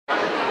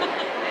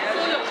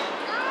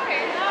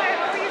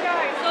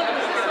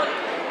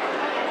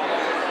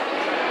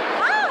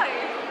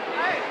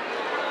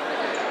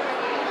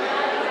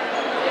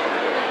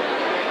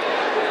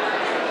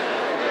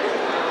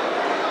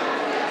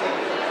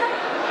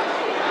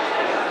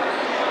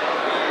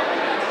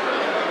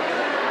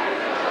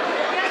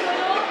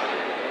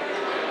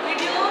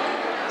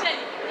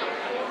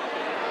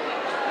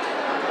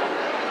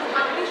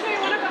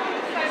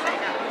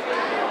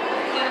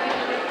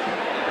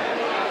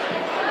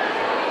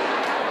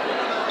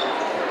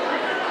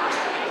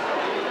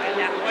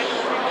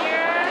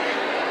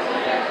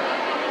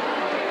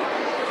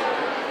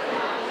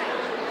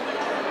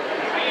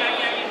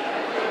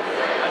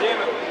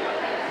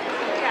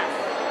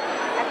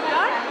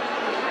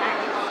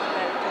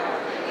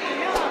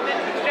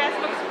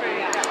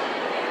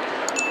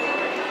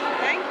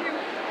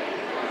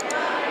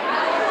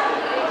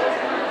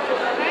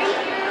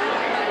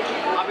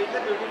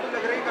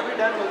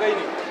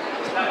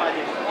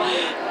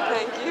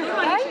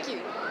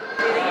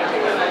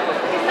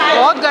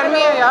बहुत गर्मी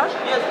है यार.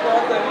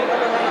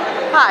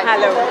 Hi.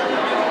 Hello.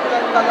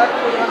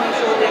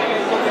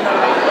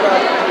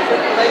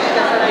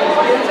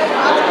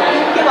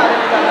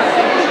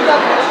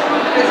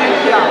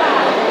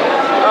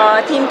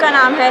 थीम का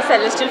नाम है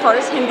सेलेस्टियल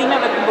फॉरेस्ट. हिंदी में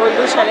बोल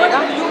दूँ चलेगा.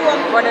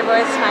 Whatever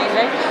is fine,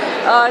 right?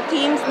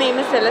 Theme's name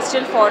is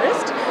Celestial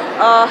Forest.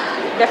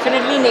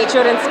 Definitely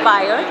nature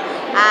inspired.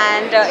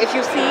 And if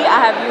you see,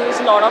 I have used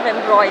a lot of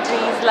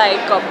embroideries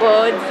like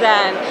birds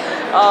and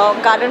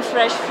garden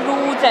fresh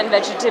fruits and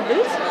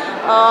vegetables.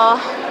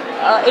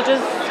 It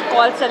is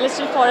called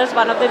Celestial Forest.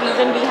 One of the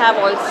reason we have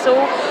also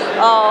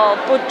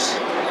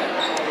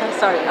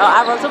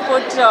I've also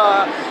put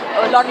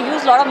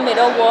used a lot of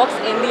mirror works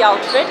in the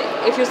outfit.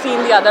 If you see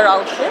in the other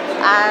outfits,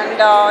 and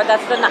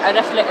that's the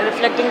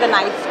reflecting the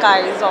night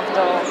skies of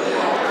the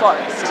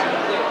forest.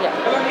 Yeah.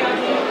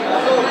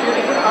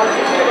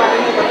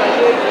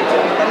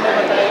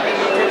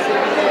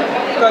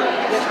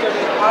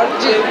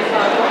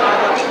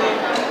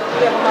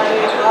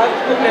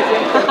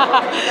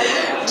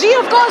 Ji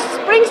of course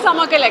spring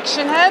summer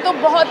collection है तो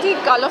बहुत ही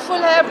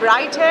colourful है,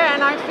 bright है,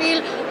 and I feel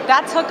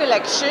that's her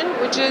collection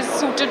which is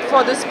suited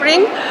for the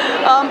spring.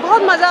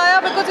 बहुत मज़ा आया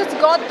because it's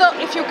got the,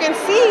 if you can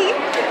see,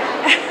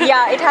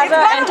 yeah, it has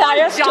an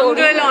entire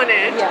story on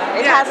it.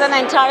 Yeah, it has an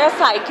entire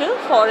cycle,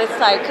 forest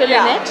cycle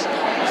in it,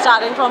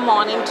 starting from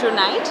morning to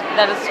night.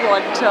 That is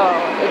what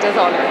it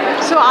is all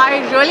about. So I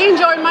really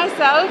enjoyed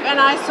myself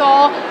and I saw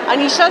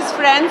Anisha's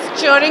friends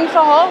cheering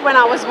for her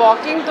when I was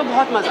walking. तो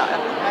बहुत मज़ा आया.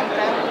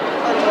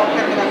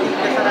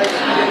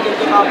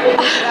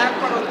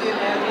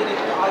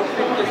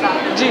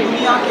 जी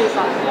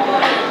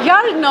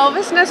यार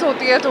nervousness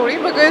होती है थोड़ी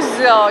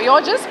because you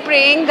are just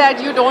praying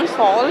that you don't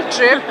fall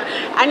trip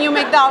and you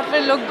make the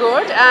outfit look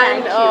good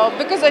and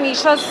because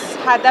Anisha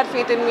had that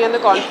faith in me and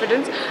the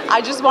confidence. I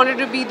just wanted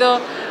to be the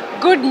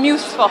good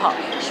muse for her.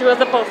 She was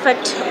the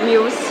perfect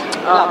muse,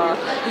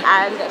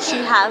 and she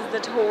has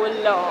that whole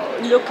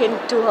look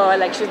into her,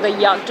 like she's the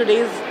young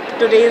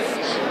today's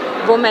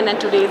woman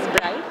and today's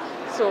bride.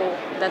 So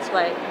that's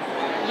why.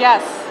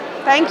 Yes,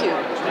 thank you.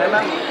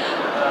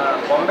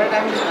 Bombay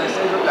Times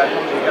ऐसे जो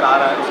platform लेकर आ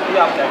रहा है उसके लिए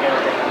आप क्या कहना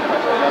चाहेंगे?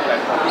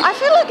 I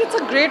feel like it's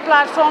a great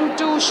platform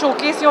to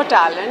showcase your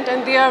talent,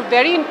 and they are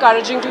very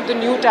encouraging to the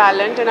new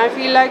talent. And I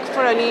feel like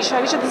for Anisha,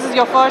 this is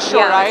your first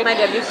show, yeah, right? It's my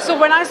debut. So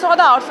when I saw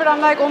the outfit,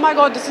 I'm like, oh my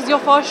god, this is your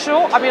first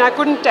show. I mean, I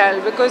couldn't tell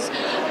because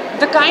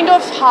the kind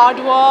of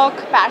hard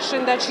work,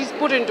 passion that she's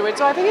put into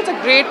it. So I think it's a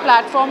great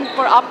platform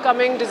for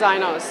upcoming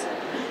designers.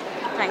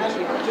 Thank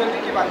you.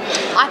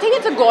 I think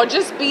it's a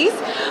gorgeous piece.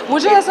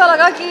 मुझे ऐसा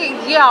लगा कि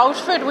ये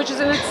outfit, which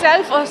is in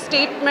itself a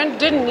statement,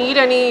 didn't need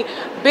any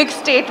big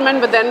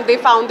statement, but then they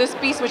found this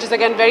piece, which is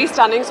again very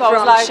stunning. So I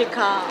was like,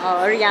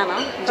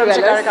 Rihanna, from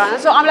Shika.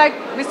 So I'm like,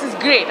 this is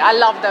great. I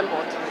love them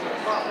both.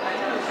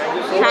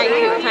 Thank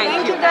you.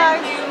 Thank you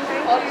guys.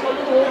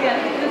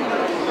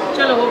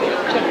 चलो हो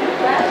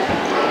गया.